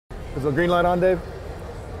Is the green light on, Dave?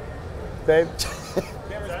 Dave?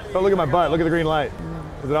 Don't look at my butt. Look at the green light.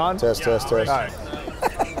 Is it on? Test. All right.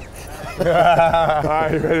 All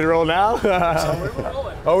right, you ready to roll now?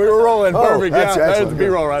 Oh, we were rolling. Perfect. That's Yeah, excellent. There's the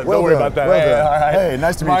B-roll right. Well Don't worry done. about that. Well Hey, done. all right. Hey,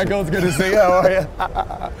 nice to meet you. Michael, it's good to see you. How are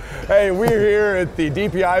you? Hey, we're here at the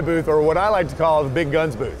DPI booth, or what I like to call the Big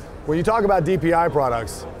Guns booth. When you talk about DPI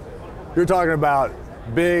products, you're talking about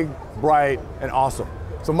big, bright, and awesome.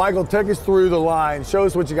 So Michael, take us through the line. Show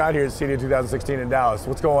us what you got here at CEDIA 2016 in Dallas.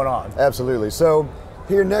 What's going on? Absolutely. So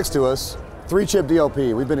here next to us, 3-chip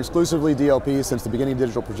DLP. We've been exclusively DLP since the beginning of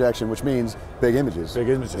digital projection, which means big images. Big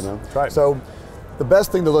images, You know? That's right. So the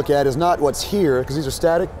best thing to look at is not what's here, because these are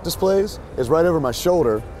static displays, is right over my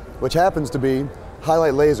shoulder, which happens to be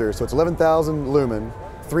highlight laser. So it's 11,000 lumen,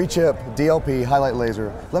 3-chip DLP highlight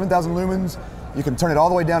laser. 11,000 lumens, you can turn it all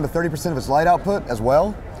the way down to 30% of its light output as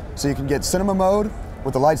well. So you can get cinema mode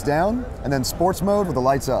with the lights down, and then sports mode with the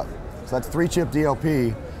lights up. So that's 3-chip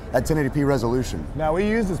DLP at 1080p resolution. Now, we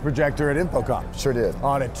used this projector at Infocom. Sure did.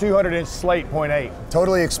 On a 200-inch slate, 0.8.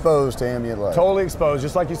 Totally exposed to ambient light. Totally exposed,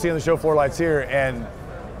 just like you see on the show floor lights here, and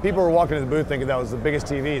people were walking in the booth thinking that was the biggest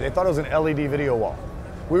TV. They thought it was an LED video wall.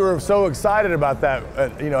 We were so excited about that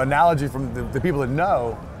analogy from the people that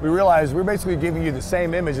know, we realized we're basically giving you the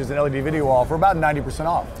same image as an LED video wall for about 90%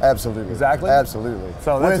 off. Absolutely. Exactly? Absolutely.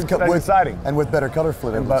 So that's exciting. And with better color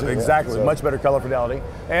fidelity. Exactly, So much better color fidelity,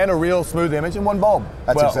 and a real smooth image, and one bulb.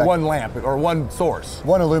 That's exactly. One lamp, or one source.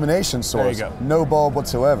 One illumination source. There you go. No bulb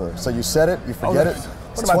whatsoever. So you set it, you forget it.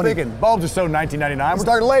 What am I thinking? Bulbs are so 1999. We're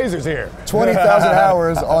talking lasers here. 20,000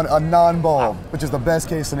 hours on a non-bulb, which is the best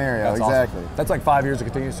case scenario. That's exactly. Awesome. That's like 5 years of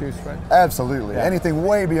continuous use, right? Absolutely. Yeah. Anything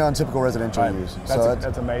way beyond typical residential use.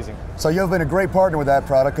 That's amazing. So you've been a great partner with that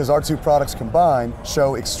product, because our two products combined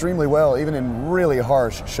show extremely well, even in really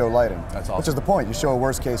harsh show lighting. That's awesome. Which is the point. You show a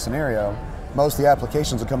worst case scenario, most of the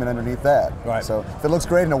applications will come in underneath that. Right. So if it looks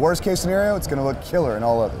great in a worst case scenario, it's going to look killer in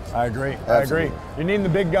all others. I agree. Absolutely. I agree. You're needing the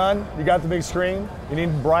big gun, you got the big screen, you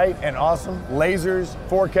need bright and awesome lasers,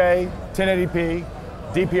 4K, 1080p.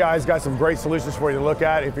 DPI's got some great solutions for you to look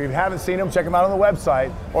at. If you haven't seen them, check them out on the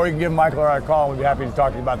website, or you can give Michael or I a call, and we'd be happy to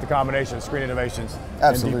talk to you about the combination of screen innovations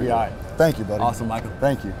Absolutely. and DPI. Thank you, buddy. Awesome, Michael.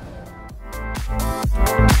 Thank you.